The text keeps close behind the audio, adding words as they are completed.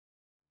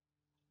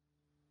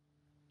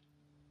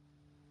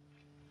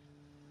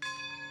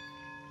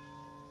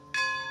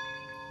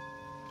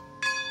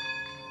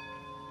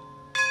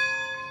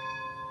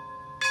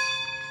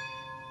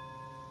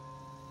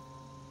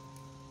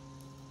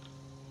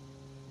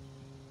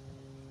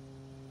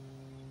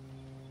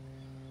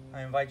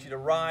I invite you to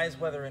rise,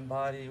 whether in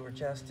body or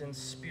just in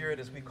spirit,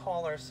 as we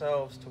call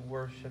ourselves to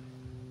worship.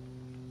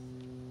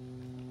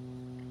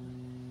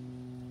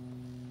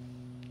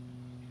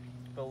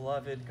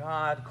 Beloved,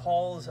 God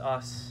calls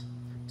us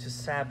to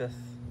Sabbath,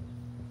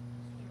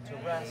 to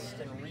rest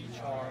and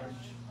recharge,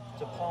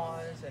 to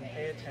pause and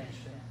pay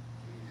attention.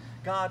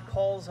 God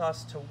calls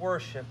us to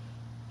worship,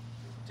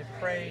 to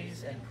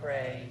praise and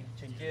pray,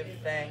 to give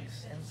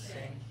thanks and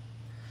sing.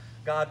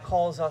 God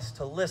calls us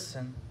to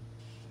listen,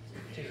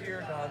 to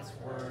hear God's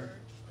word,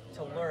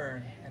 to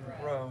learn and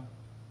grow.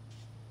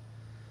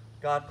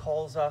 God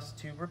calls us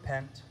to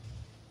repent,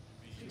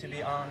 to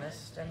be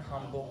honest and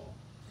humble,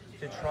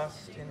 to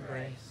trust in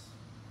grace.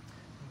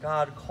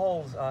 God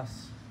calls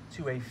us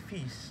to a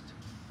feast,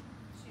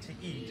 to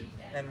eat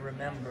and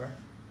remember,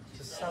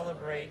 to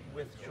celebrate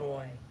with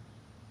joy.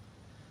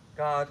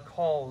 God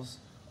calls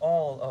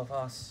all of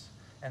us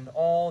and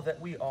all that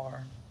we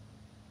are.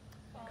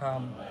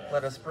 Come,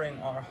 let us bring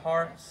our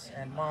hearts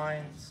and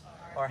minds,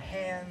 our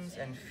hands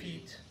and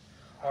feet,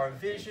 our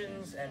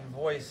visions and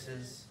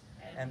voices,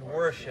 and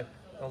worship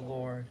the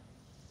Lord.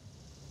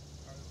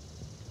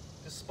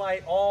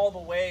 Despite all the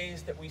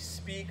ways that we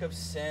speak of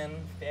sin,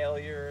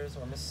 failures,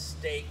 or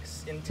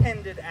mistakes,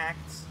 intended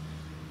acts,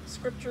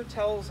 Scripture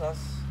tells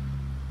us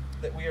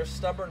that we are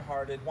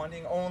stubborn-hearted,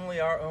 wanting only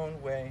our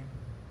own way.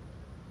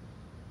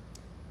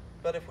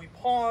 But if we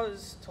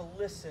pause to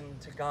listen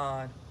to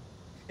God,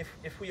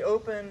 if we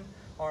open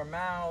our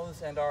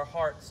mouths and our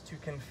hearts to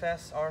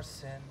confess our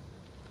sin,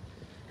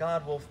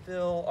 God will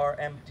fill our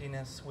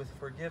emptiness with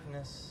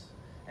forgiveness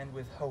and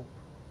with hope.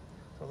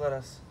 So let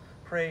us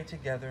pray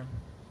together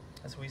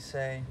as we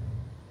say,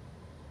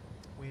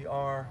 we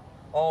are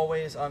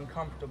always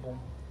uncomfortable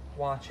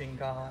watching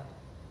God.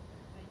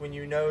 When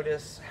you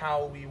notice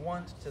how we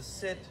want to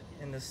sit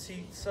in the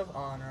seats of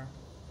honor,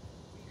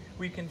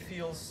 we can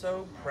feel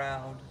so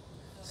proud,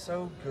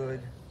 so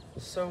good,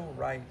 so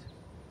right,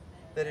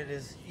 that it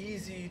is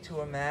easy to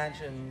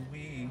imagine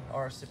we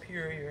are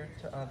superior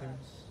to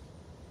others.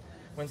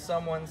 When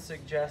someone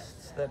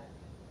suggests that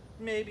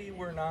maybe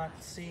we're not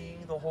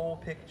seeing the whole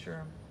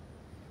picture,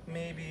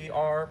 maybe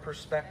our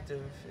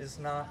perspective is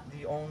not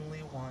the only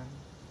one,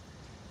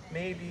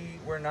 maybe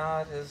we're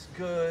not as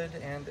good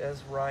and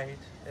as right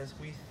as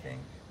we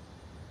think,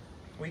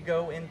 we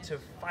go into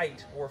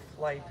fight or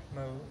flight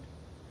mode,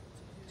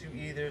 to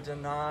either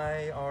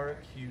deny our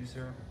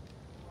accuser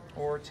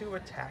or to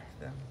attack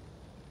them.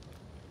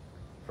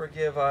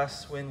 Forgive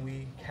us when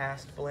we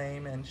cast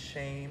blame and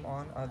shame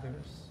on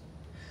others,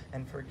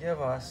 and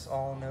forgive us,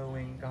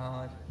 all-knowing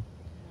God,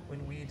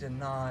 when we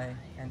deny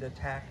and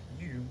attack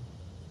you.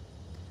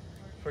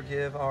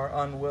 Forgive our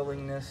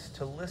unwillingness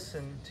to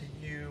listen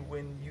to you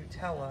when you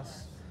tell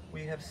us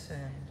we have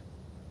sinned.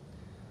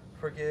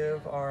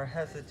 Forgive our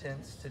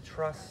hesitance to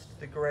trust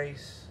the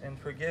grace and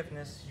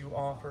forgiveness you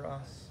offer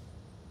us.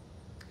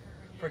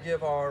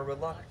 Forgive our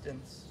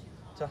reluctance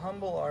to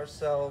humble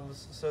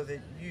ourselves so that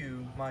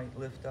you might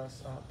lift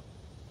us up.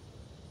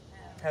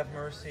 Have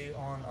mercy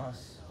on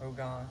us, O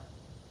God,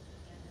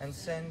 and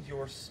send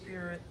your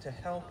Spirit to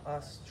help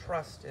us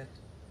trust it,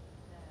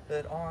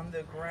 that on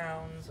the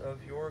grounds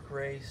of your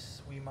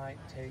grace we might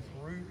take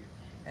root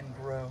and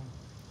grow.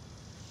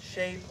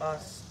 Shape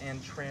us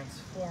and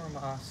transform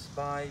us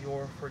by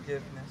your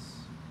forgiveness.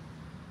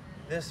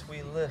 This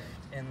we lift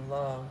in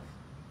love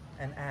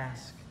and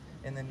ask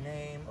in the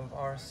name of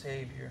our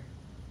Savior,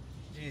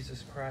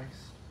 Jesus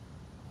Christ.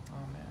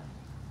 Amen.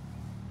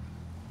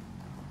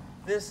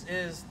 This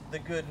is the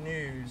good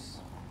news.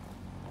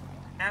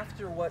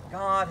 After what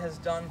God has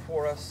done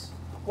for us,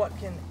 what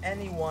can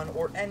anyone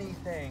or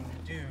anything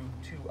do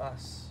to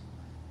us?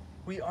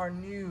 We are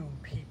new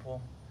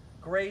people,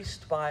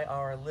 graced by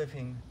our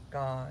living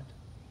God,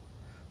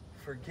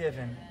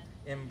 forgiven,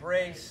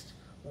 embraced,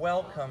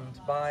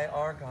 welcomed by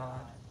our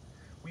God.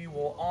 We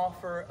will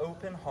offer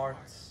open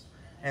hearts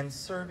and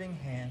serving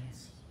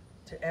hands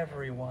to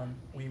everyone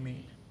we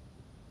meet.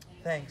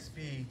 Thanks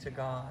be to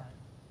God.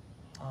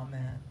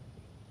 Amen.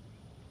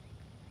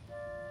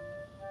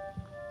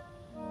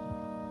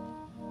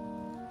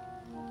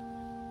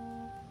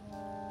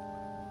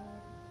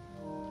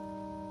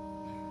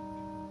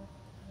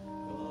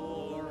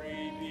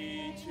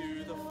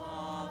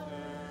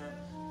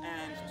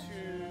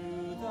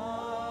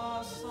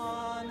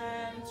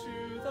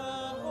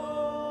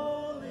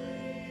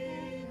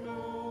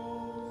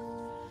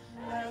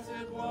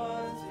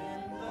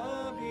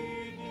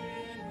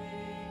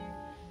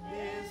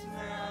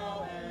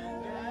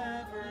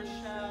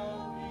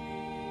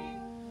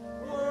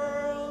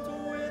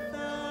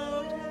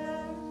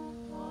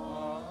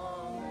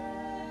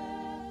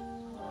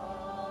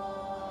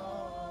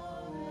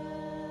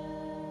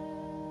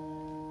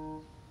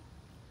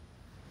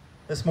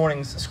 This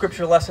morning's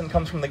scripture lesson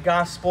comes from the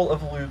Gospel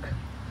of Luke,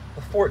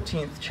 the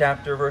 14th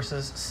chapter,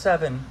 verses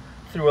 7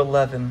 through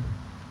 11.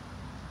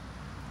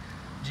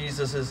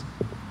 Jesus is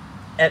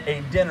at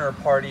a dinner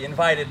party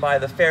invited by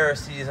the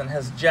Pharisees and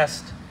has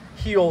just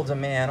healed a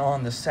man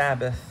on the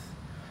Sabbath.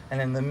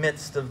 And in the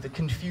midst of the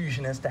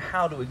confusion as to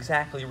how to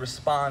exactly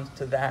respond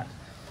to that,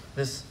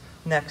 this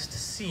next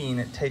scene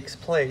it takes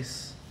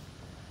place.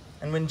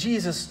 And when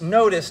Jesus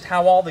noticed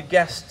how all the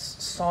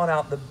guests sought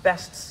out the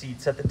best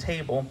seats at the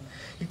table,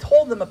 he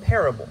told them a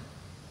parable.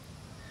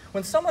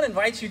 When someone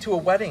invites you to a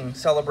wedding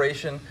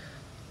celebration,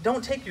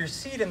 don't take your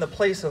seat in the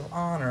place of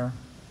honor.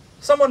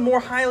 Someone more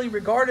highly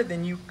regarded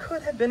than you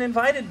could have been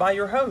invited by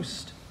your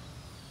host.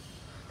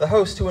 The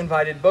host who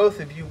invited both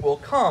of you will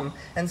come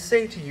and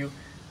say to you,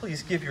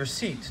 please give your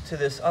seat to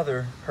this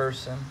other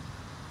person.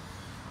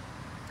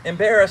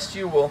 Embarrassed,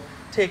 you will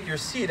take your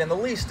seat in the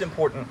least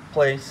important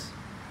place.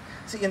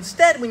 See,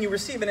 instead, when you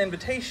receive an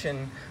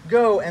invitation,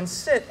 go and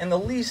sit in the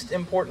least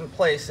important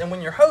place. And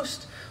when your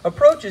host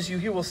approaches you,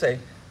 he will say,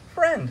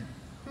 friend,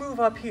 move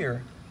up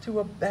here to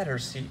a better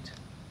seat.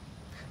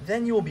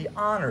 Then you will be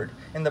honored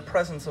in the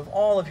presence of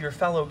all of your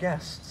fellow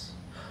guests.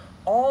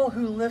 All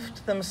who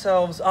lift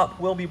themselves up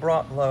will be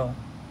brought low,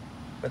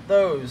 but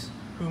those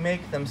who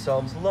make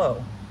themselves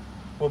low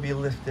will be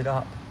lifted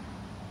up.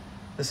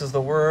 This is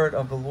the word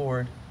of the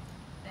Lord.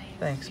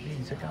 Thanks be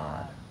to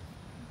God.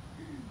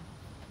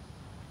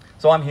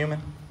 So I'm human,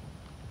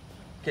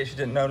 in case you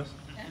didn't notice.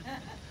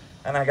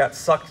 And I got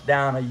sucked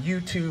down a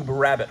YouTube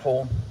rabbit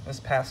hole this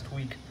past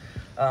week.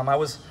 I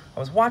was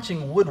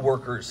watching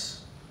woodworkers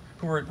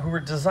who were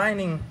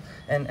designing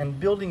and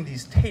building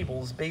these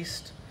tables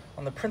based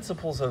on the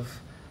principles of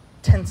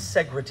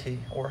tensegrity,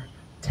 or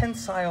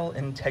tensile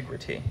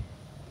integrity.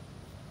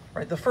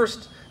 Right? The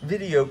first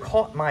video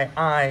caught my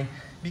eye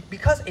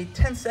because a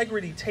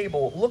tensegrity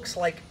table looks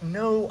like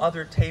no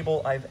other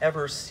table I've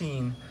ever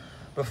seen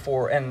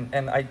before.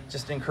 And I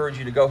just encourage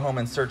you to go home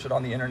and search it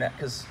on the internet,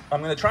 because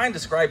I'm going to try and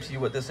describe to you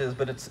what this is,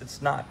 but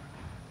it's not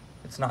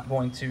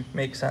going to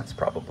make sense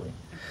probably.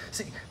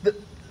 See,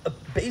 a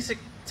basic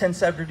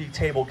tensegrity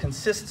table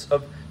consists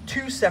of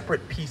two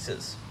separate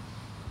pieces.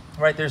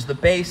 Right? There's the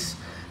base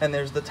and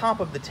there's the top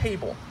of the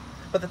table.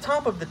 But the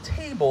top of the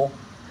table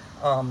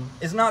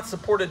is not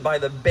supported by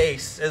the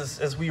base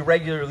as we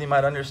regularly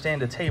might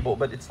understand a table.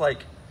 But it's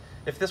like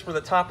if this were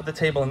the top of the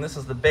table and this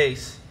is the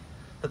base,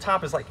 the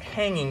top is like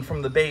hanging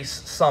from the base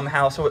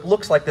somehow. So it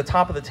looks like the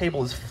top of the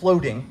table is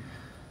floating,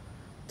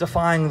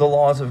 defying the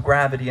laws of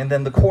gravity. And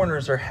then the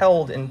corners are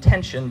held in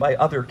tension by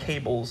other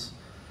cables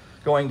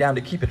going down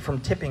to keep it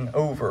from tipping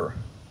over.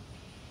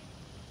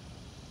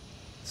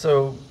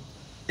 So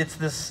it's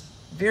this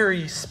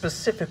very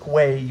specific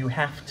way you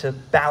have to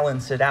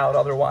balance it out,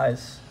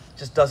 otherwise it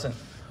just doesn't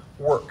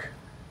work.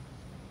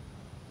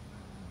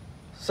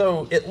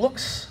 So it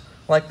looks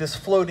like this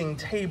floating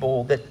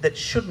table that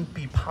shouldn't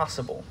be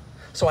possible.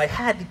 So I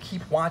had to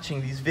keep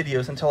watching these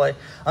videos until I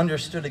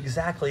understood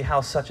exactly how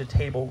such a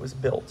table was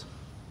built.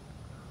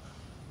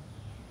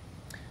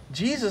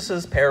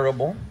 Jesus'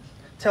 parable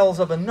tells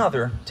of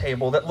another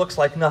table that looks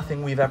like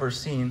nothing we've ever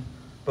seen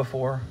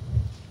before.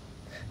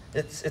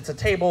 It's a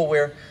table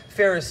where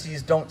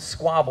Pharisees don't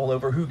squabble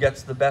over who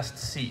gets the best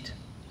seat.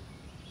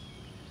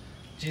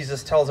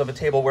 Jesus tells of a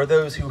table where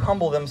those who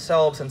humble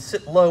themselves and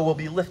sit low will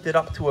be lifted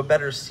up to a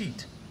better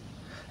seat,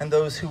 and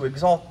those who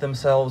exalt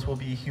themselves will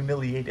be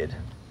humiliated.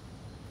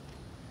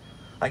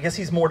 I guess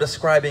he's more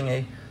describing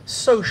a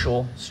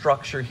social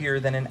structure here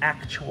than an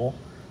actual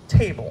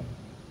table.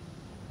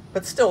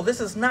 But still,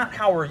 this is not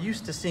how we're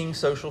used to seeing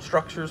social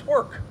structures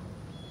work.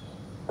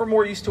 We're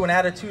more used to an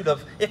attitude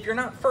of, if you're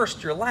not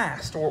first, you're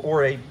last,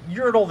 or a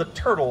Yertle the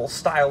Turtle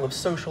style of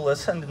social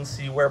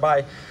ascendancy,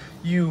 whereby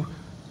you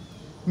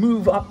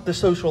move up the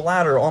social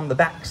ladder on the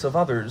backs of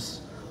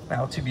others.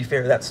 Now, to be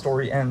fair, that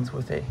story ends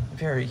with a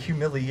very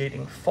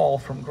humiliating fall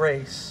from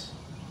grace.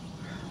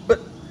 But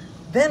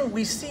then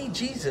we see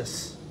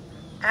Jesus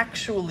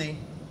actually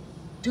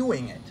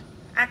doing it,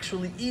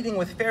 actually eating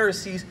with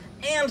Pharisees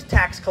and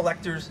tax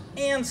collectors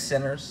and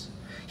sinners,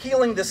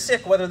 healing the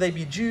sick, whether they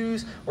be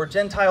Jews or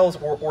Gentiles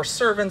or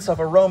servants of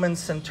a Roman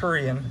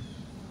centurion.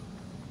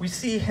 We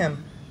see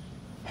him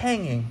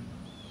hanging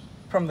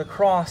from the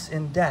cross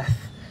in death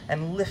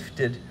and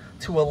lifted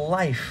to a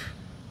life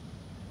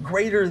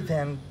greater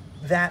than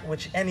that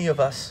which any of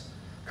us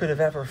could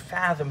have ever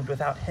fathomed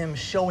without him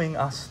showing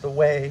us the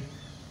way.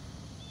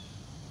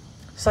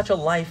 Such a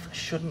life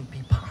shouldn't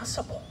be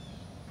possible.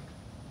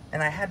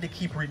 And I had to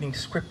keep reading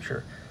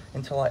scripture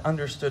until I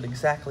understood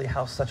exactly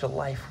how such a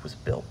life was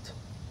built.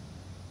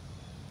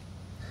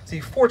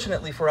 See,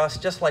 fortunately for us,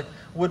 just like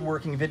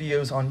woodworking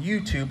videos on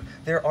YouTube,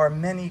 there are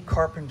many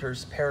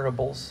carpenter's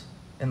parables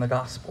in the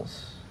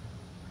Gospels.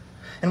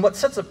 And what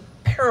sets a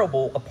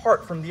parable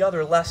apart from the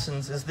other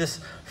lessons is this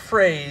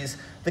phrase,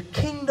 the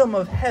kingdom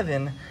of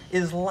heaven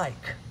is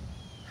like.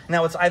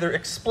 Now, it's either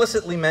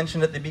explicitly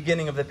mentioned at the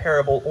beginning of the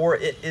parable or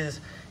it is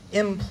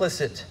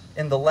implicit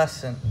in the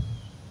lesson.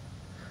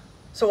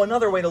 So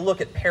another way to look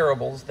at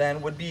parables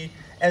then would be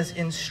as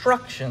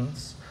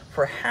instructions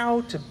for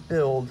how to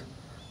build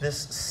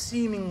this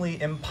seemingly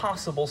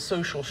impossible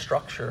social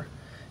structure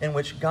in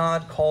which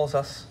God calls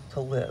us to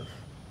live.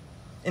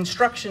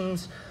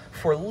 Instructions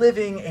for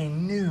living a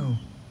new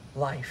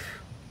life.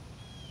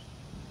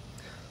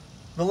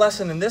 The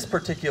lesson in this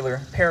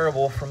particular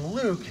parable from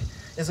Luke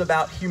is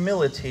about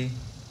humility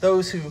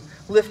Those who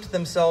lift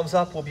themselves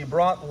up will be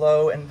brought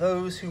low, and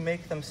those who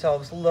make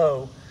themselves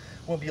low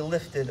will be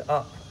lifted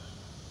up.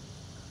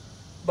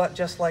 But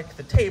just like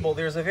the table,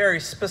 there's a very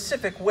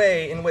specific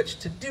way in which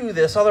to do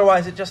this,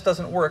 otherwise it just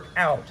doesn't work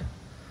out.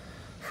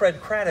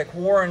 Fred Craddock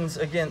warns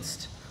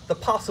against the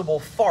possible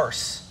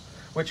farce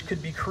which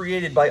could be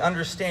created by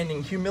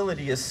understanding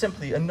humility as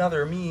simply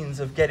another means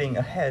of getting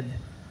ahead.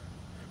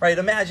 Right?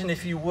 Imagine,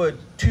 if you would,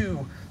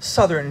 two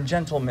Southern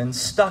gentlemen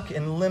stuck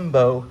in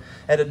limbo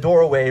at a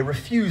doorway,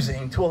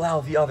 refusing to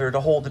allow the other to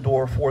hold the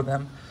door for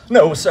them.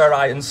 "No, sir,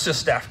 I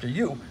insist after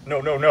you."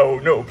 "No, no, no,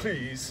 no,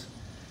 please."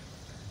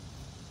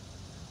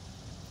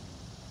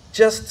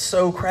 Just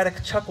so,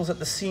 Craddock chuckles at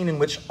the scene in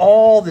which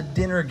all the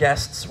dinner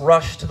guests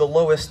rush to the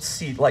lowest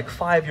seat like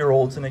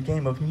 5-year-olds in a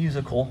game of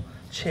musical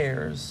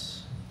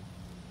chairs,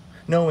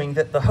 knowing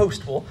that the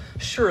host will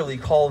surely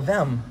call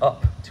them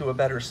up to a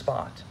better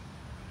spot.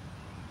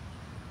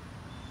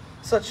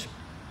 Such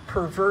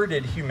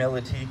perverted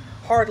humility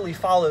hardly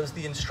follows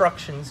the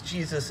instructions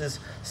Jesus is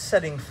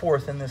setting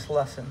forth in this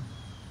lesson.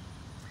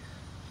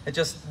 It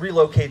just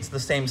relocates the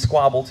same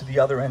squabble to the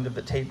other end of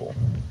the table.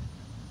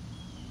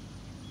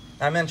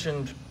 I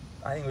mentioned,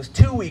 I think it was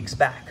 2 weeks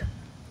back,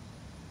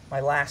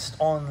 my last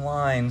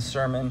online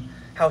sermon,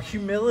 how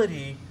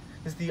humility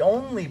is the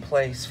only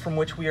place from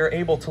which we are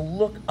able to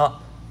look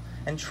up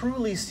and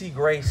truly see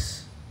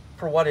grace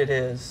for what it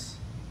is.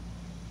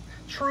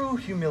 True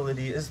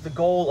humility is the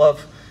goal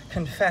of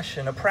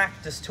confession, a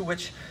practice to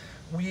which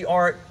we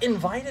are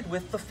invited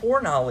with the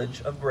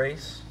foreknowledge of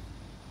grace.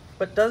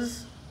 But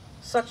does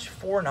such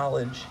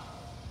foreknowledge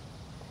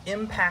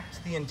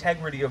impact the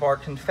integrity of our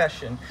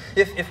confession?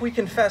 If we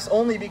confess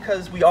only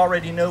because we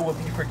already know we'll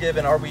be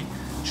forgiven, are we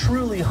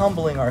truly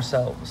humbling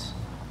ourselves?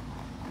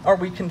 Are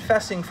we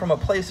confessing from a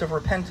place of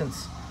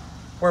repentance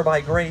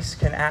whereby grace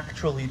can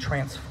actually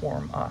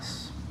transform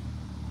us?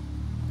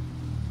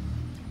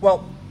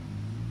 Well,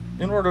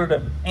 in order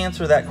to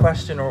answer that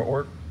question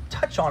or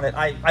touch on it,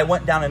 I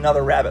went down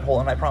another rabbit hole,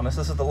 and I promise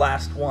this is the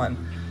last one.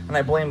 And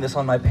I blame this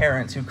on my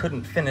parents, who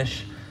couldn't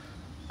finish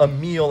a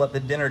meal at the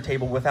dinner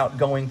table without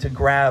going to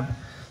grab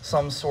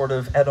some sort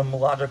of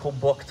etymological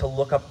book to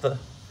look up the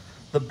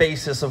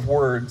basis of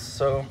words.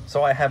 So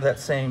I have that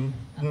same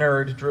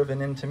nerd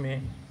driven into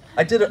me.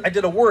 I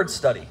did a word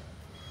study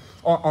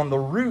on the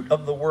root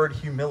of the word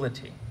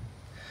humility,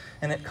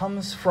 and it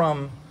comes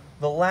from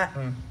the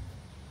Latin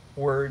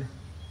word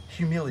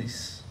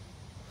humilis.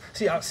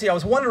 See, I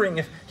was wondering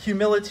if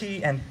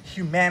humility and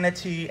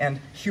humanity and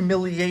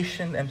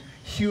humiliation and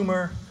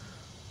humor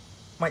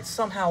might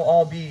somehow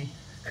all be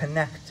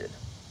connected.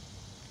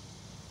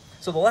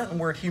 So the Latin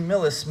word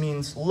humilis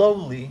means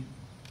lowly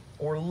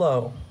or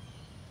low,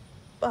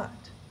 but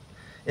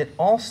it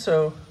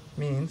also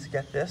means,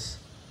 get this,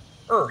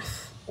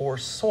 earth or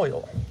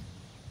soil.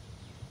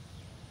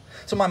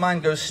 So my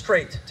mind goes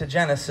straight to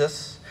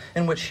Genesis,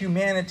 in which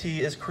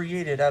humanity is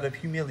created out of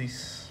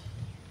humilis.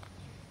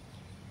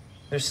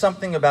 There's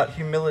something about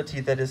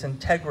humility that is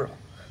integral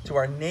to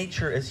our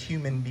nature as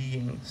human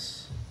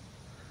beings,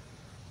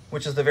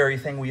 which is the very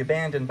thing we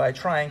abandon by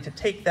trying to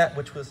take that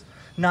which was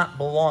not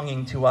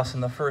belonging to us in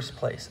the first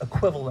place,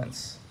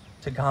 equivalence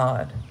to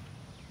God.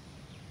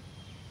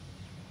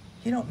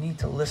 You don't need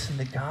to listen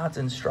to God's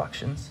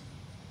instructions,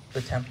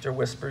 the tempter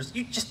whispers.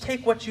 You just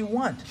take what you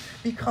want.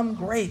 Become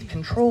great.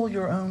 Control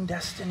your own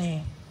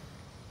destiny.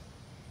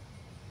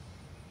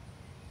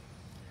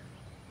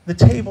 The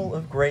table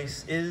of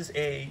grace is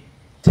a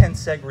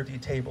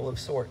tensegrity table of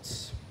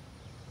sorts,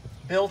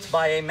 built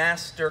by a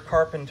master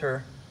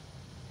carpenter,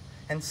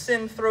 and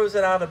sin throws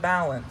it out of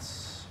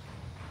balance.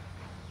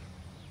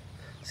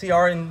 See,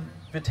 our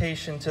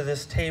invitation to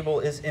this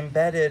table is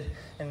embedded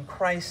in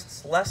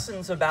Christ's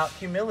lessons about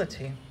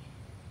humility.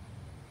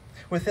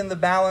 Within the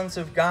balance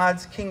of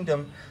God's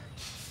kingdom,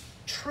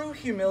 true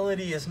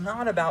humility is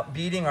not about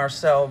beating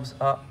ourselves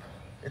up.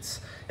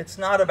 It's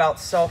not about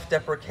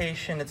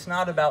self-deprecation. It's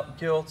not about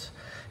guilt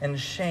and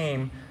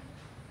shame.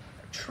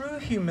 True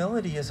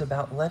humility is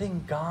about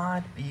letting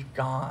God be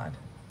God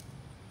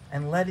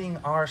and letting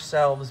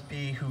ourselves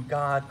be who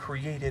God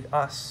created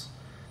us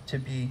to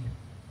be.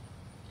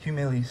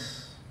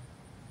 Humilis.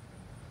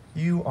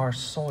 You are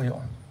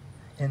soil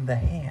in the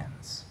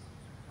hands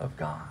of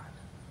God.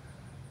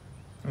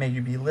 May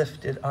you be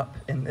lifted up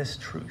in this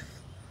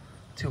truth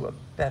to a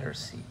better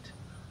seat.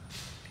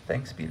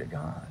 Thanks be to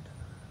God.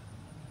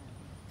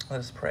 Let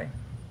us pray.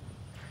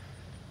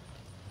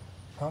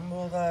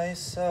 Humble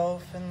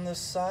thyself in the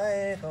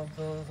sight of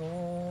the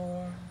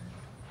Lord.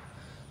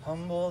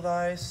 Humble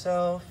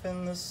thyself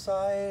in the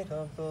sight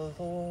of the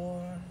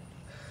Lord,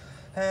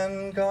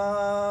 and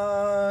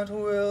God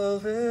will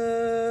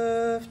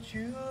lift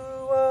you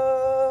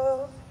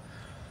up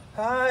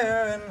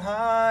higher and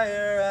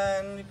higher,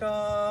 and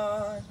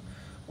God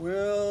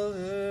will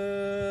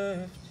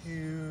lift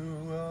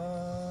you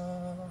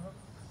up.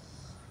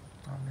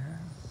 Amen.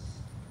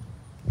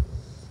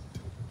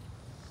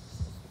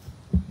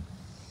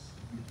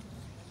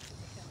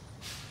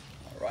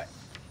 All right.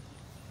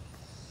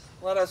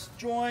 Let us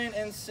join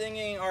in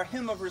singing our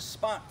hymn of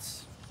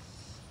response.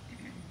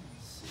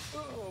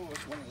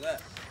 Which one is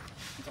that?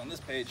 It's on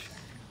this page.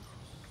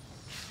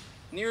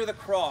 Near the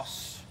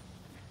cross.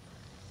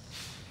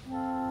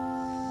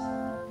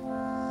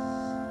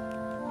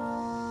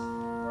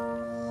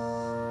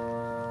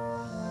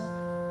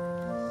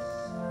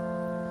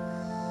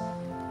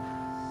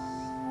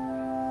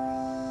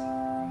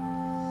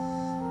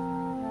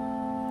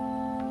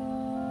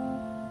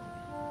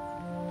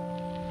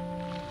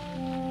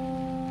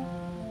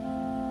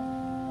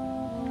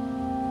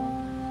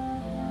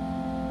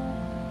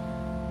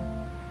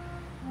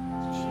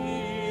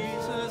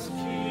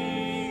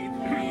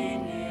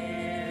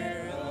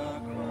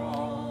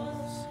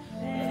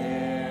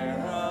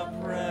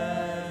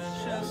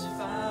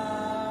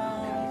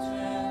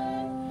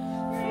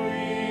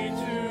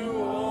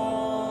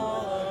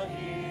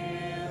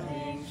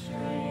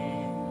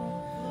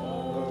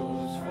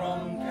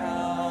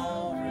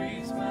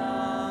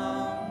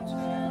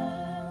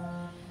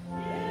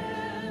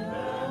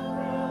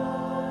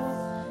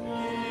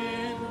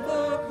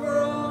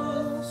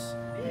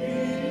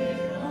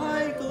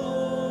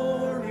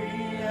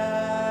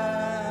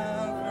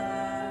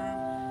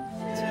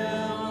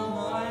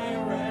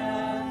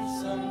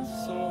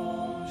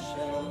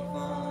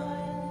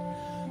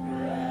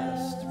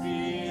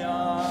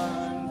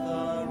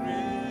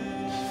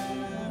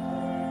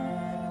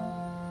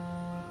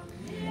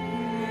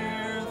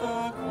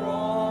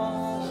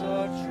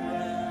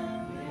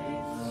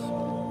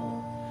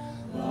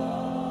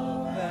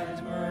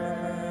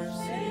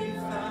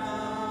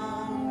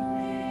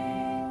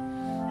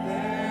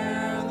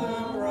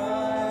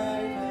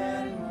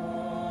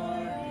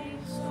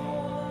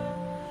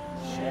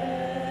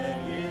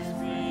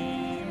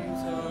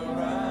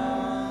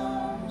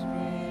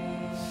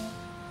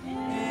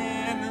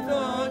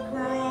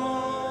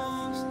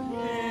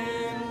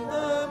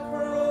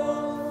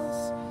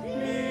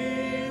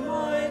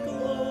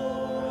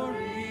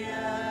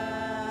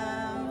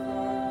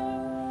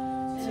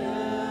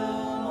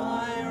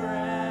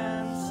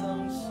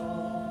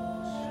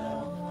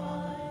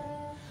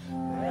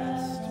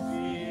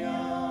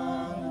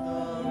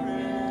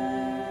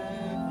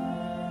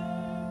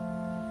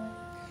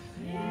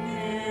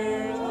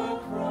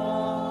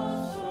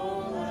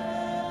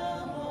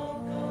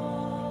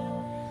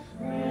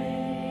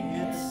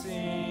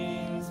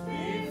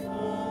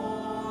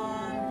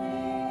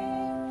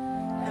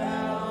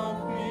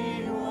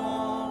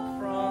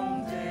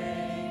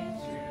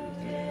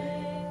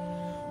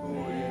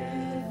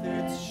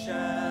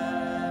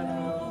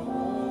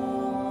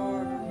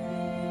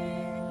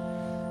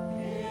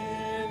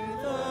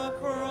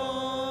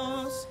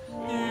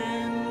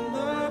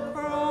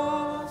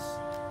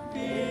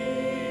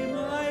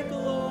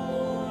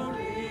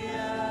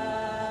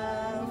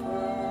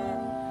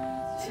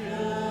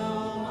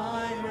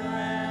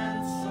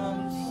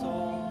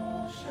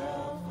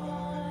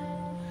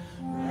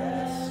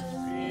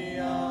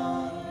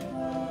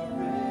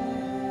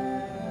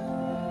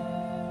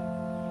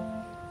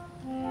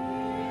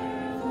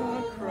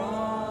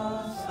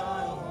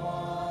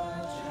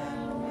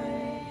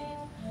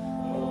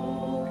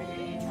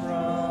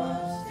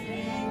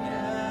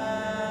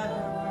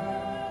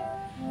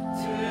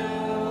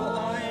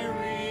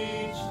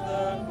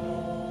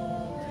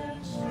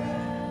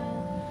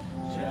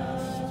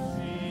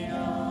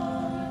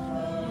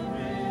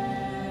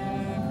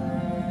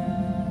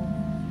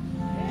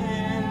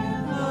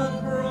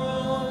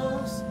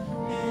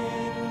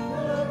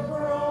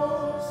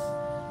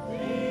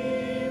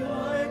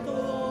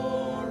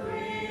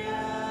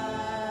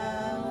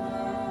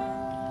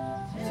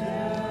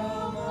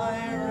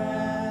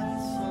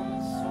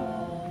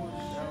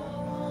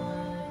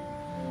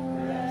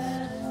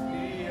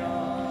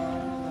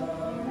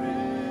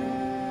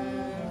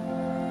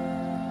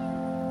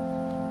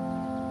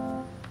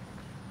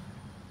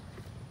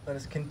 Let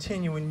us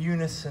continue in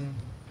unison,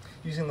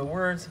 using the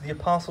words of the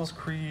Apostles'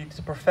 Creed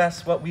to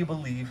profess what we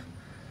believe.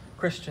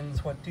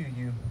 Christians, what do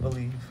you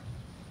believe?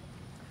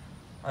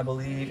 I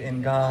believe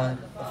in God,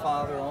 the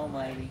Father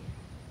Almighty,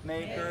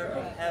 maker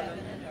of heaven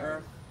and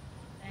earth,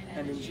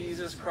 and in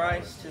Jesus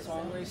Christ, his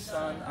only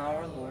Son,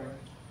 our Lord,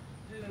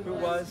 who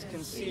was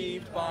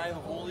conceived by the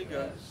Holy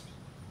Ghost,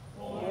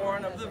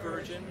 born of the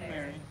Virgin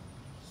Mary,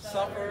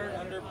 suffered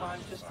under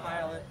Pontius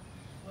Pilate,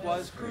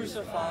 was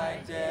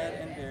crucified, dead,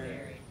 and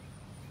buried.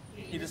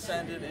 He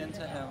descended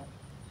into hell.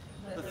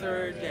 The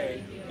third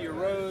day he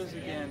arose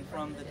again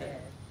from the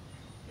dead.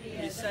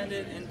 He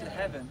ascended into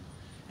heaven,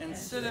 and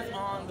sitteth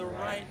on the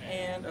right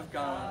hand of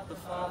God, the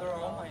Father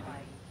Almighty.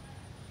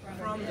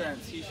 From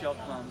thence he shall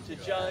come to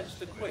judge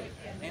the quick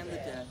and the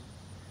dead.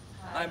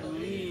 I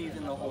believe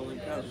in the Holy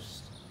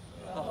Ghost,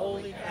 the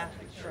Holy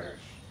Catholic Church,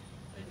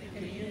 the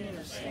communion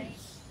of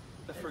saints,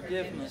 the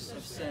forgiveness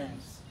of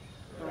sins,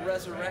 the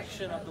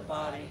resurrection of the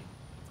body,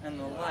 and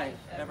the life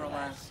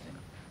everlasting.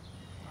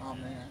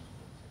 Amen.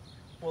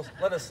 Well,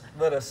 let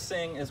us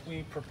sing as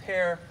we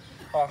prepare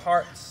our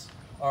hearts,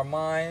 our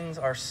minds,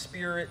 our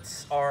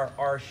spirits,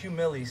 our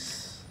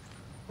humilies,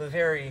 the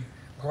very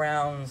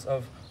grounds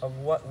of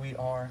what we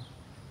are,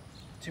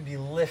 to be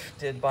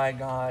lifted by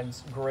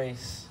God's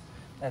grace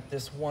at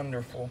this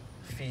wonderful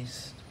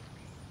feast.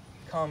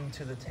 Come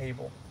to the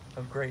table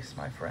of grace,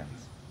 my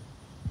friends.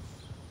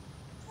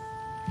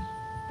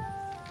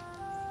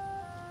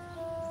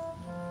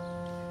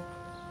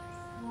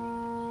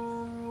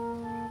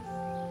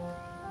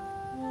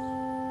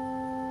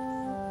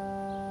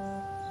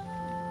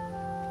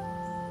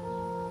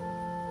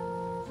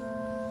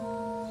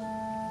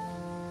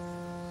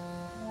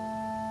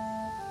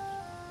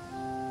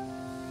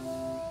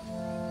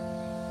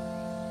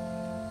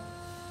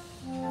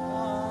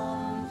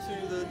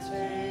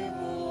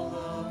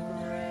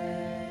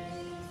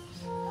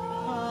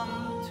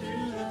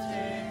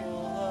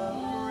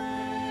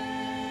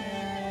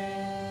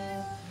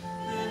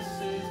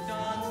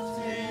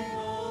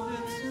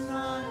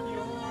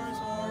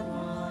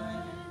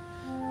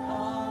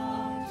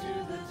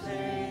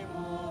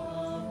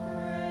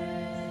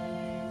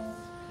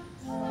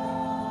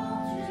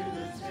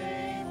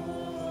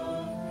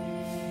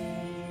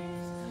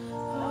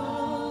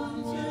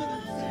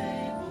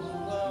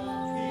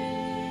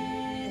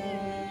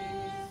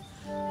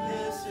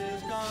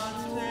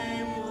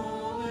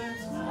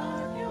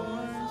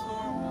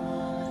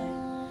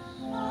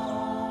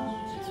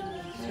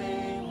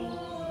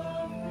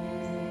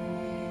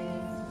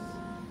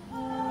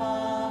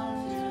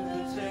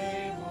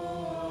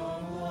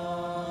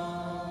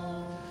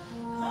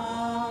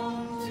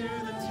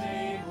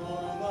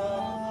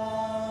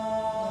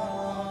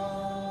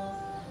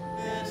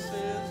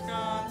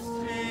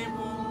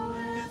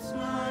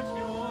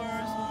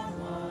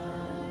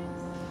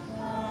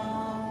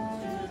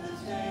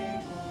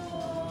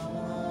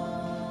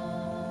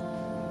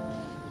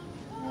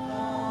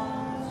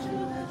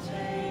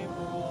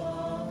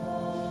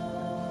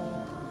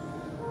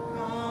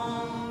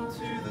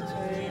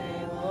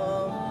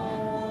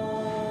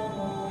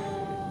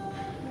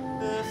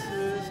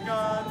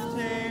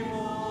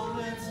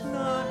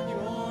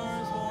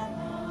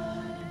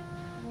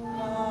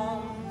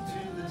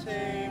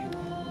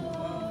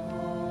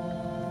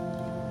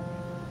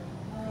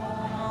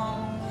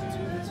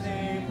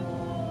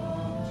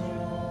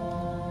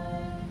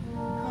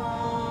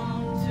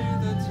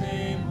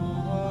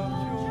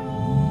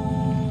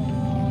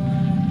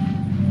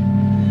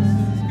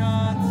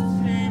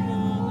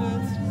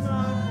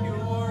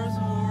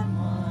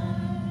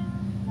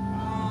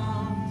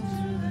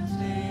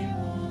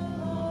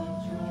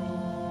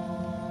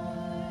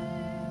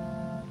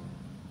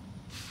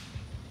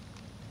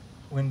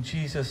 When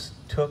Jesus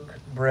took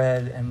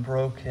bread and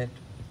broke it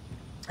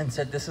and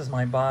said, "This is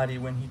my body,"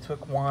 when he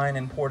took wine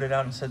and poured it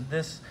out and said,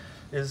 "This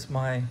is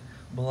my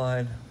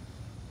blood,"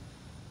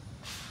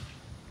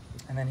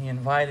 and then he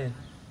invited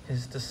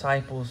his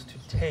disciples to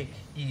take,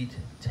 eat,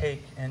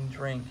 take, and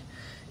drink,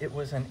 it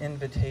was an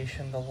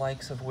invitation the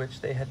likes of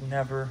which they had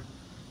never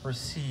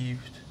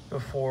received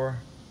before.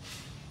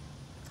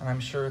 And I'm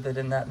sure that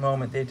in that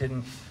moment they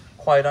didn't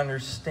quite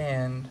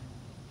understand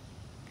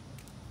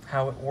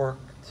how it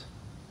worked.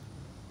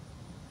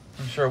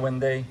 I'm sure when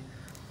they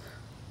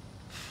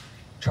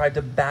tried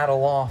to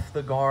battle off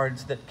the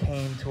guards that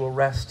came to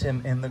arrest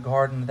him in the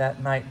garden that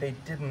night, they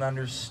didn't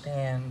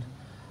understand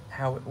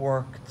how it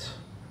worked.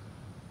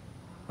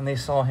 When they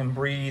saw him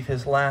breathe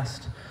his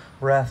last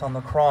breath on the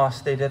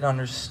cross, they didn't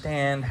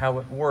understand how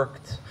it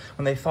worked.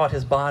 When they thought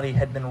his body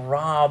had been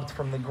robbed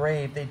from the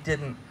grave, they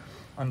didn't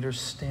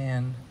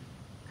understand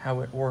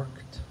how it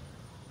worked.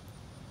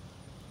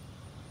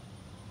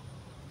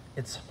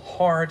 It's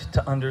hard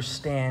to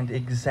understand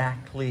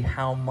exactly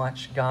how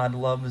much God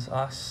loves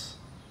us.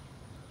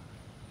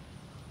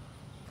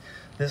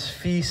 This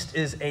feast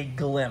is a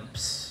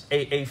glimpse,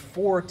 a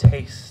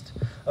foretaste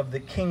of the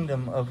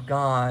kingdom of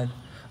God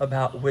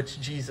about which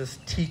Jesus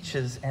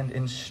teaches and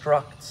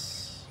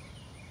instructs.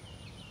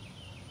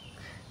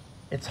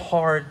 It's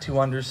hard to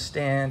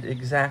understand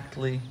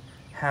exactly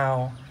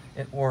how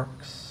it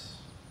works.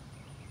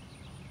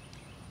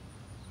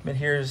 But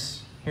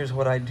here's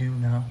what I do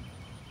know.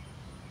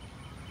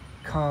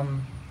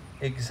 Come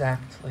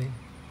exactly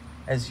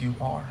as you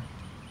are,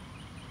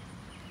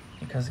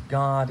 because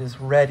God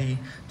is ready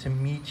to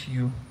meet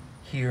you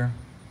here.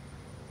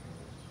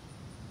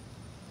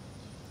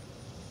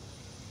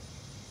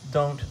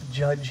 Don't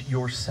judge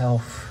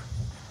yourself.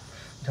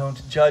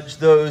 Don't judge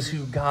those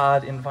who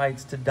God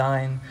invites to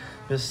dine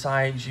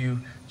beside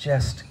you.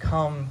 Just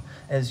come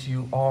as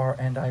you are,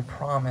 and I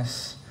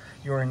promise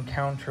your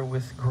encounter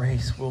with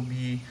grace will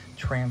be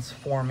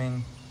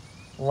transforming,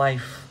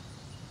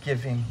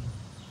 life-giving.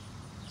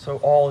 So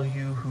all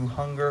you who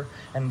hunger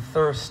and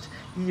thirst,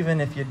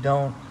 even if you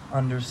don't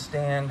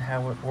understand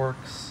how it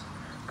works,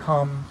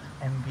 come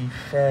and be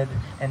fed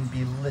and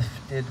be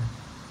lifted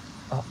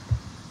up.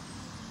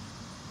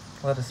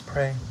 Let us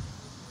pray.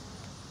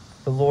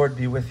 The Lord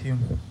be with you.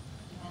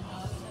 And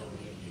also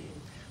with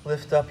you.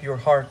 Lift up your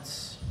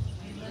hearts.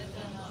 We lift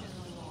them up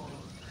to the Lord.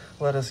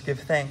 Let us give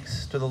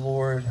thanks to the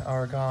Lord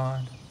our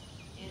God.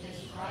 It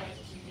is right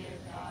to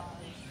give God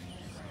thanks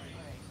and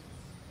praise.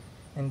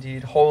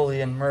 Indeed, holy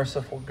and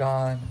merciful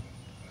God,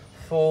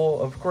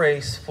 full of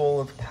grace,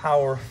 full of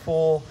power,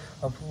 full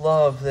of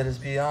love that is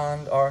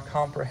beyond our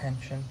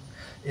comprehension,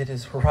 it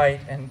is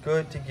right and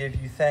good to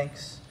give you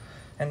thanks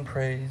and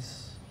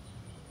praise.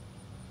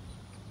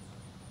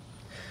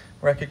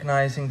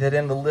 Recognizing that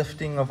in the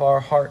lifting of our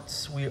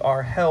hearts, we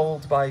are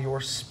held by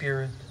your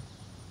Spirit.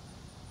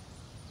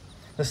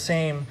 The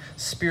same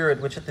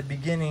Spirit which at the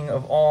beginning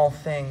of all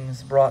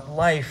things brought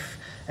life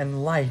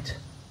and light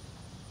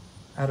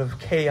out of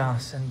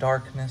chaos and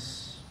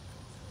darkness.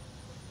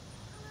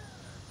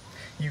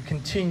 You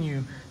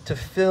continue to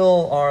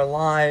fill our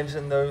lives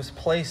in those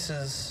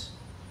places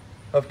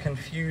of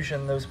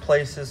confusion, those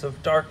places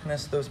of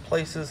darkness, those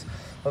places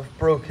of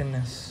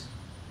brokenness,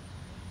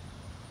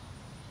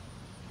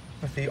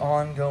 with the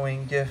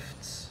ongoing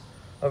gifts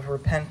of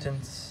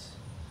repentance,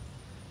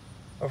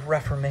 of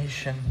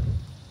reformation,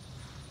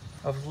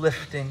 of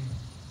lifting.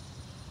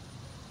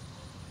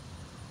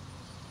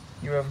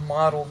 You have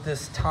modeled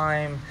this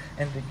time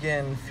and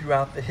again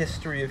throughout the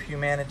history of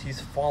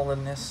humanity's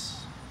fallenness,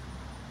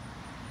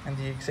 and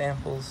the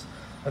examples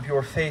of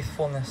your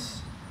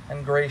faithfulness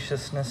and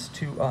graciousness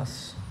to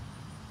us.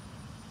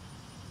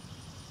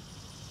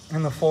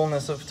 In the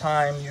fullness of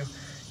time,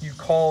 you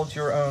called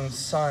your own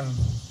Son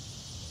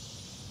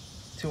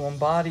to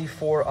embody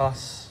for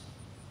us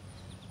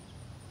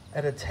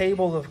at a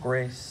table of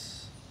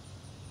grace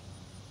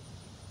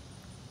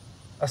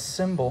a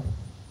symbol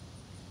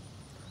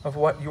of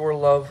what your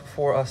love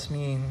for us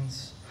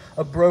means,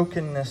 a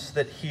brokenness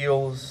that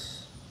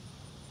heals,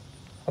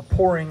 a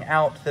pouring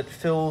out that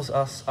fills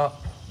us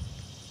up,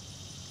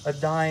 a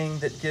dying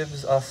that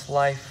gives us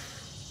life.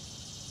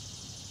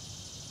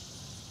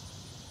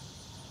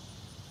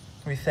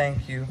 We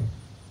thank you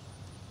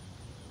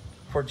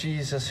for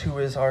Jesus, who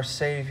is our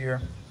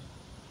Savior,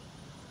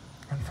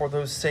 and for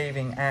those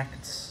saving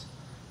acts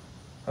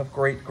of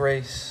great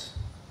grace.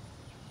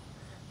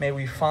 May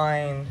we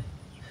find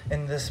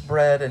in this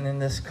bread and in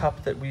this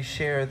cup that we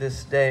share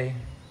this day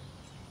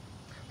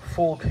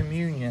full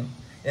communion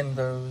in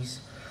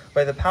those,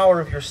 by the power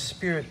of your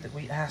Spirit that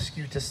we ask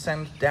you to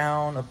send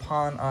down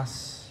upon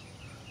us,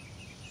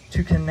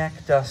 to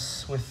connect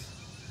us with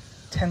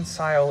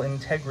tensile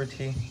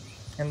integrity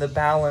in the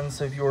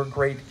balance of your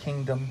great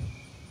kingdom.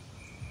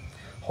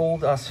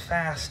 Hold us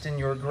fast in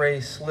your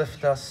grace,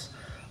 lift us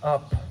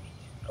up,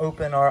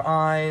 open our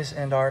eyes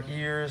and our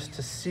ears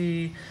to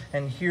see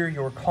and hear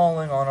your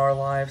calling on our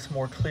lives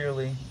more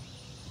clearly,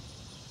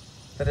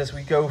 that as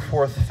we go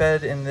forth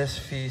fed in this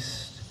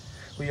feast,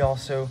 we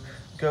also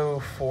go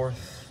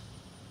forth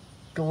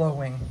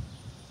glowing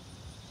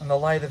in the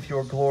light of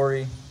your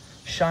glory,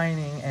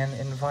 shining and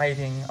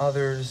inviting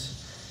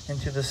others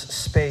into this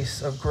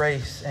space of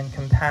grace and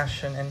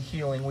compassion and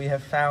healing we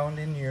have found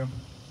in you.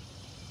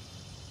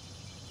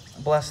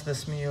 Bless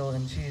this meal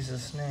in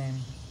Jesus'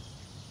 name.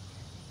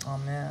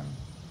 Amen.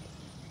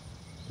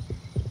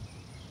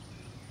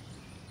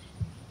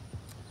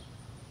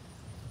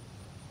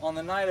 On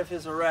the night of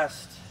his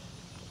arrest,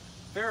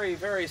 very,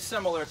 very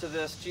similar to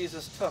this,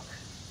 Jesus took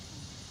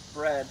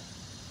bread.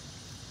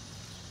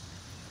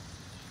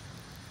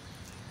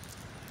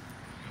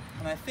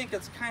 And I think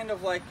it's kind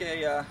of like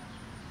a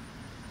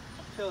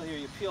pill here.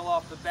 You peel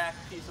off the back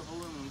piece of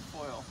aluminum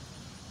foil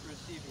to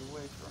receive your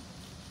wafer.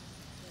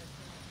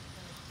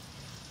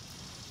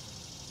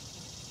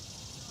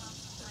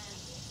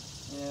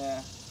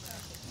 Yeah,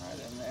 right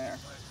in there.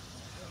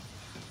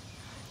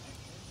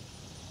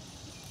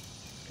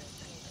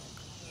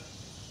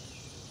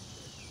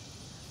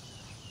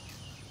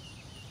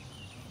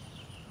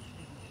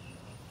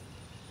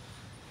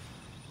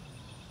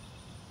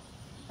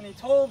 And he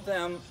told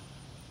them,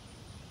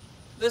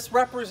 "This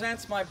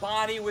represents my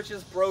body which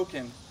is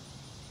broken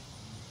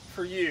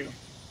for you.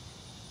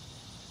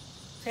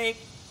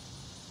 Take,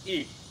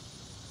 eat,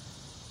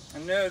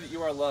 and know that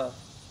you are loved."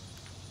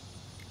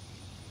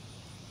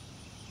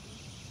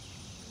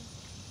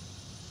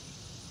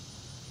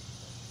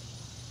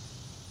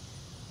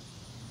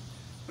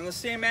 In the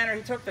same manner,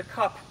 he took the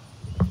cup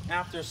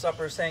after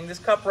supper, saying, "This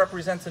cup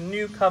represents a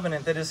new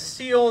covenant that is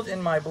sealed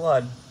in my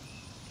blood.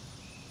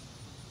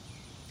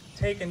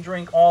 Take and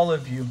drink all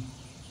of you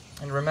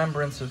in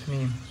remembrance of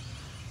me."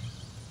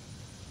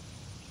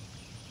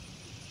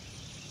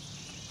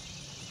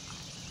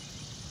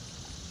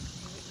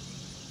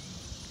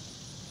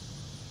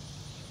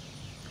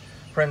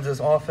 Friends, as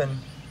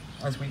often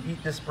as we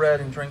eat this bread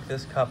and drink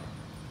this cup,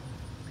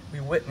 we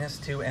witness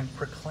to and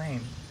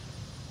proclaim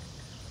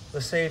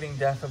the saving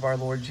death of our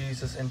Lord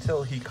Jesus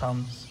until he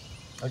comes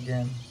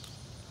again.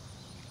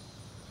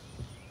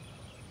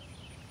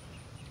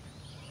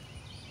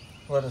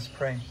 Let us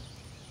pray.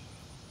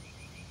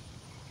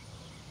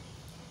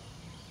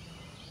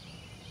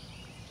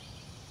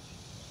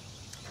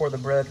 For the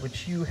bread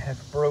which you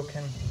have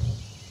broken,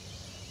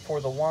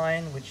 for the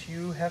wine which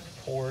you have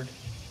poured,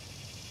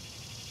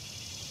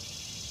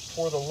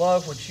 for the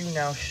love which you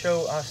now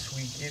show us,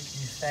 we give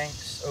you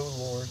thanks, O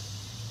Lord.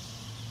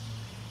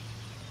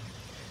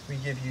 We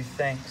give you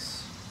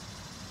thanks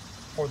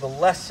for the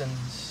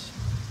lessons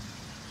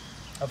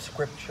of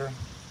Scripture.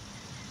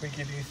 We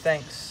give you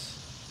thanks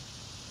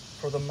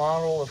for the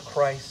model of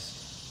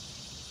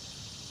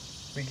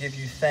Christ. We give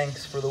you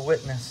thanks for the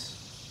witness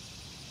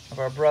of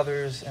our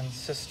brothers and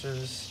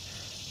sisters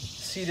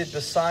seated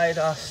beside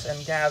us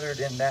and gathered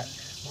in that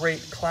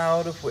great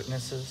cloud of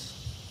witnesses.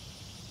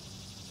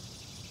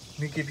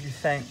 We give you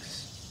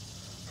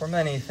thanks for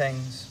many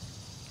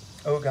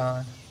things, O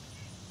God.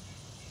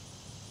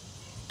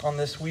 On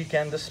this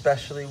weekend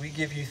especially, we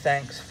give you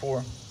thanks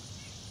for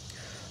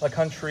a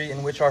country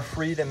in which our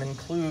freedom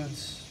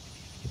includes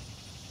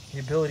the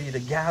ability to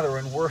gather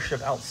and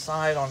worship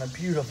outside on a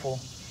beautiful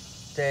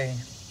day,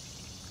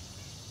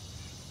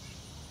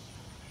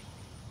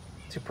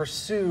 to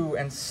pursue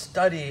and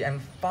study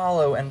and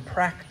follow and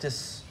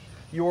practice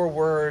your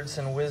words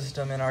and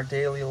wisdom in our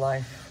daily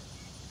life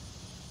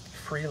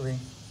freely,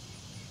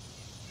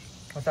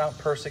 without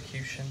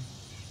persecution,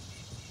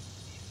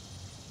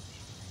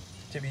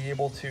 to be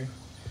able to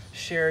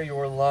share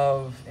your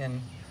love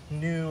in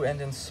new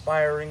and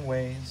inspiring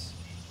ways.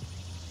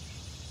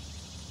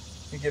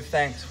 We give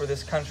thanks for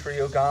this country,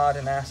 O God,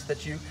 and ask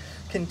that you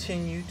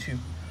continue to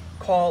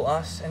call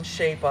us and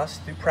shape us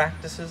through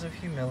practices of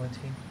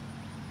humility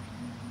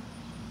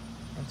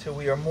until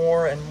we are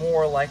more and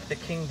more like the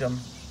kingdom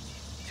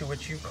to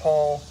which you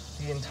call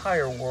the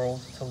entire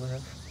world to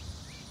live.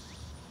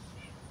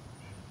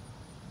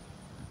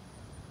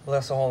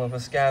 Bless all of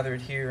us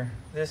gathered here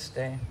this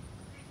day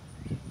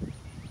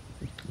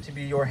to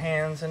be your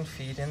hands and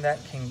feet in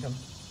that kingdom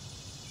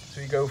as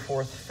we go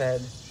forth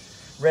fed,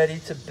 ready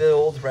to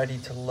build, ready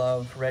to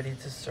love, ready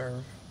to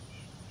serve.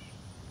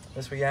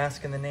 As we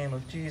ask in the name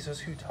of Jesus,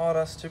 who taught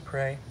us to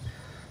pray,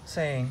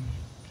 saying,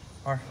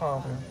 Our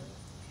Father,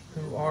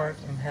 who art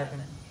in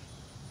heaven,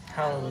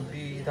 hallowed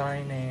be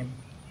thy name.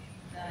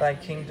 Thy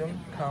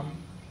kingdom come,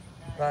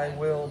 thy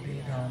will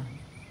be done,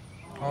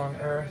 on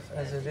earth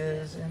as it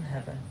is in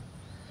heaven.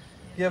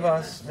 Give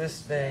us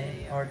this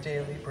day our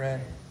daily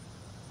bread,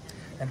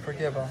 and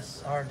forgive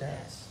us our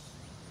debts,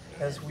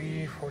 as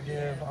we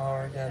forgive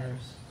our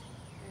debtors.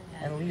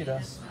 And lead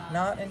us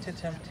not into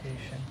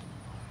temptation,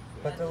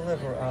 but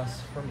deliver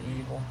us from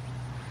evil.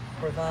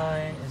 For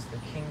thine is the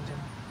kingdom,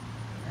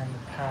 and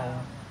the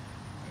power,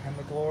 and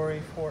the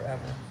glory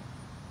forever.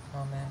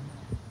 Amen.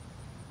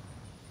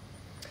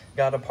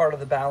 God, a part of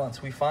the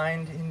balance we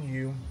find in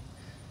you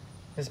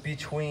is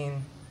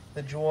between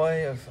the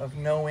joy of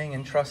knowing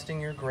and trusting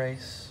your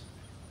grace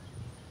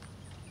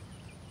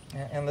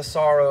and the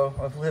sorrow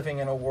of living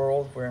in a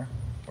world where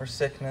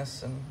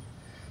sickness and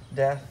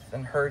death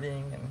and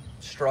hurting and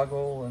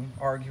struggle and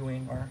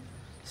arguing are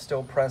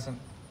still present.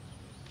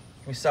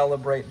 We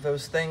celebrate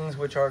those things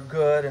which are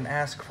good and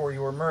ask for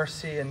your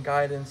mercy and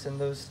guidance in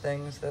those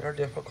things that are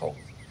difficult,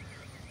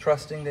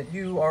 trusting that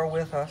you are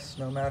with us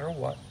no matter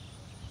what.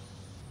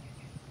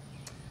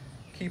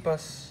 Keep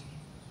us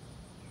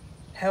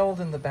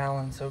held in the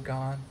balance, O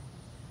God,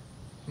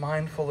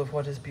 mindful of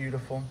what is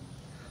beautiful,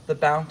 the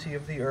bounty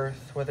of the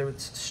earth, whether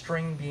it's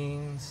string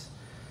beans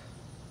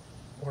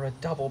or a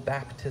double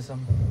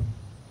baptism.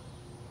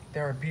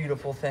 There are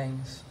beautiful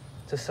things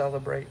to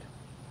celebrate.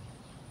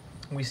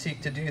 We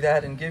seek to do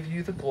that and give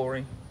you the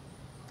glory.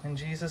 In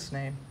Jesus'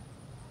 name,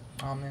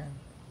 amen.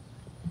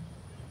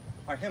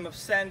 Our hymn of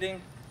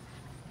sending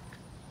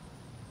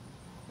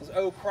is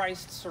O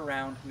Christ,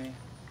 Surround Me.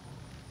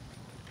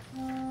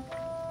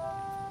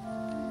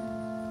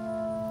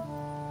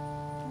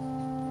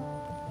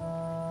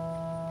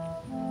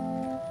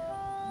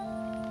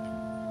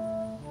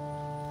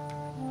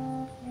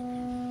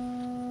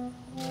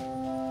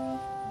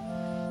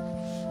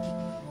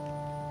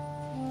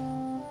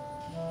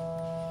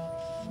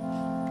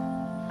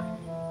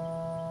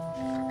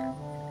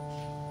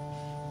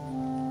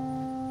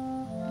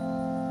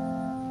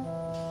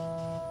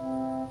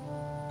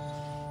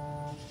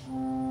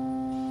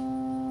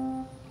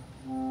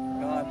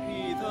 God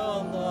be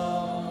the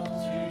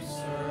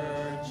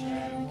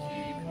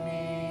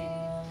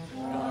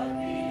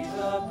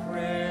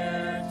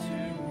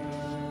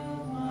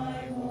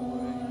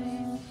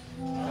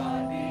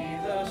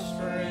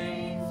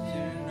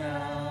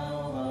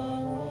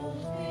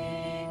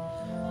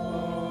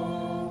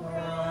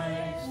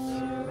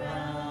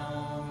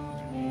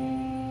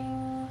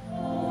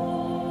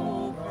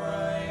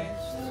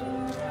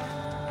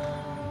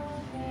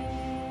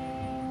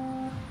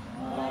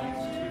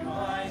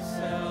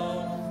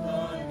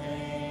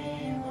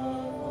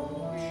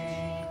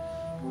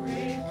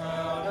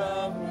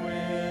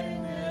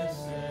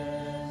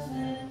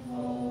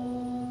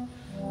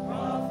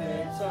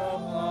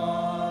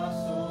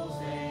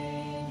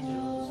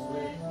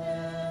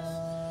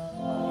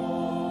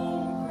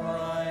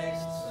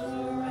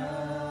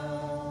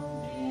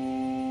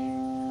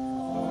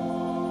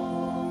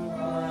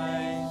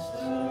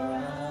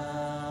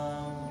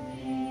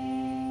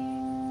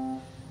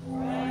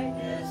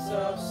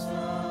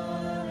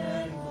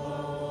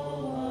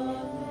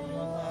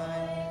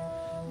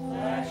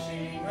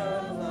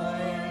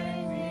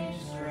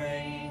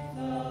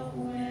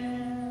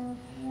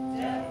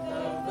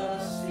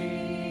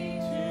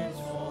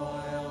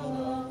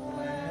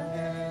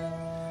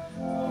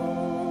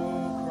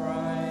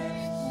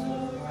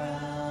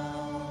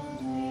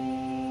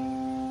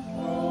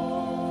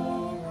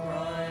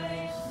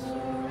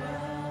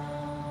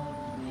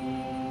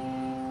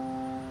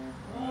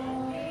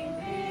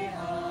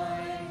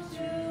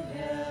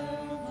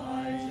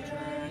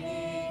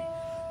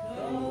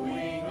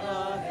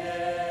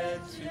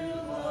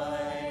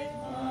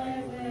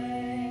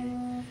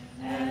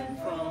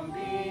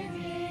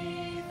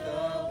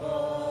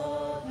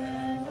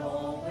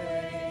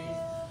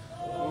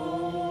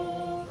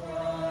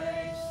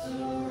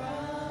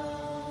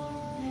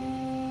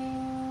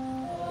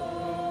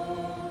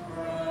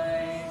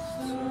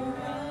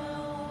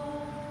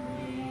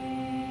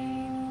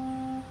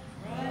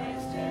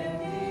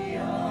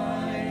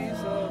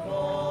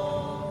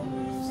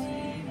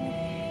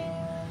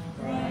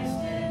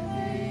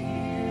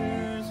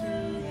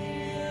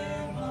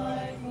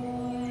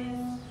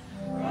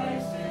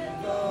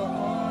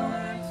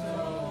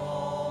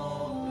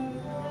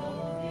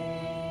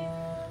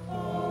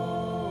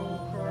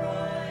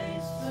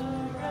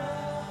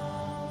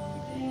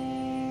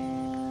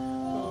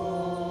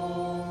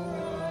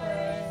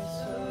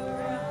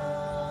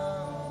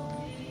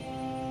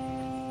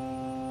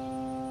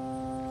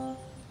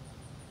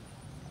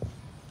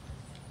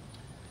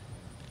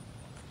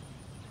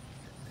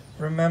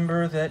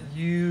remember that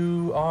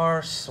you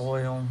are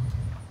soil,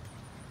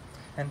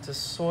 and to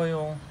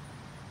soil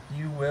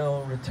you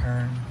will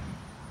return.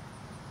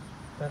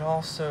 But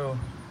also,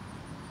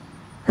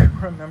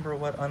 remember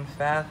what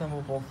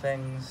unfathomable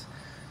things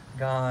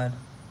God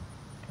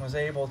was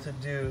able to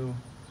do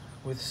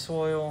with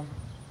soil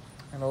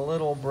and a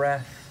little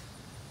breath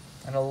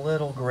and a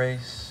little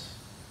grace.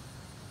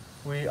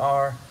 We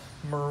are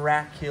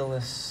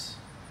miraculous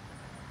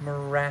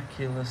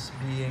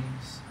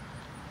beings,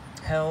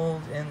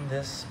 held in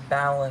this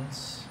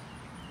balance,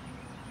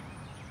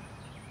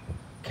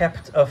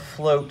 kept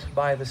afloat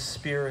by the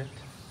Spirit.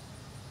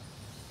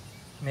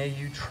 May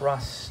you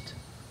trust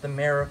the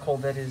miracle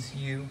that is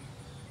you,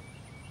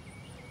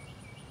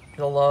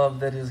 the love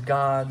that is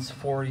God's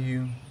for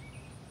you,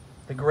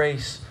 the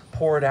grace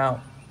poured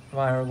out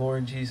by our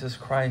Lord Jesus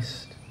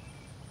Christ,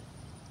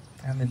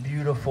 and the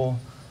beautiful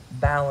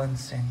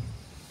balancing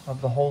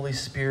of the Holy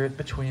Spirit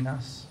between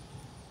us,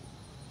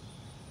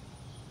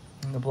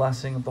 and the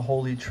blessing of the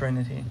Holy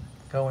Trinity.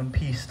 Go in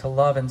peace to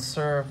love and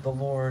serve the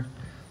Lord,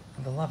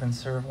 and to love and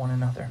serve one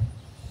another.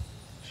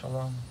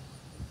 Shalom.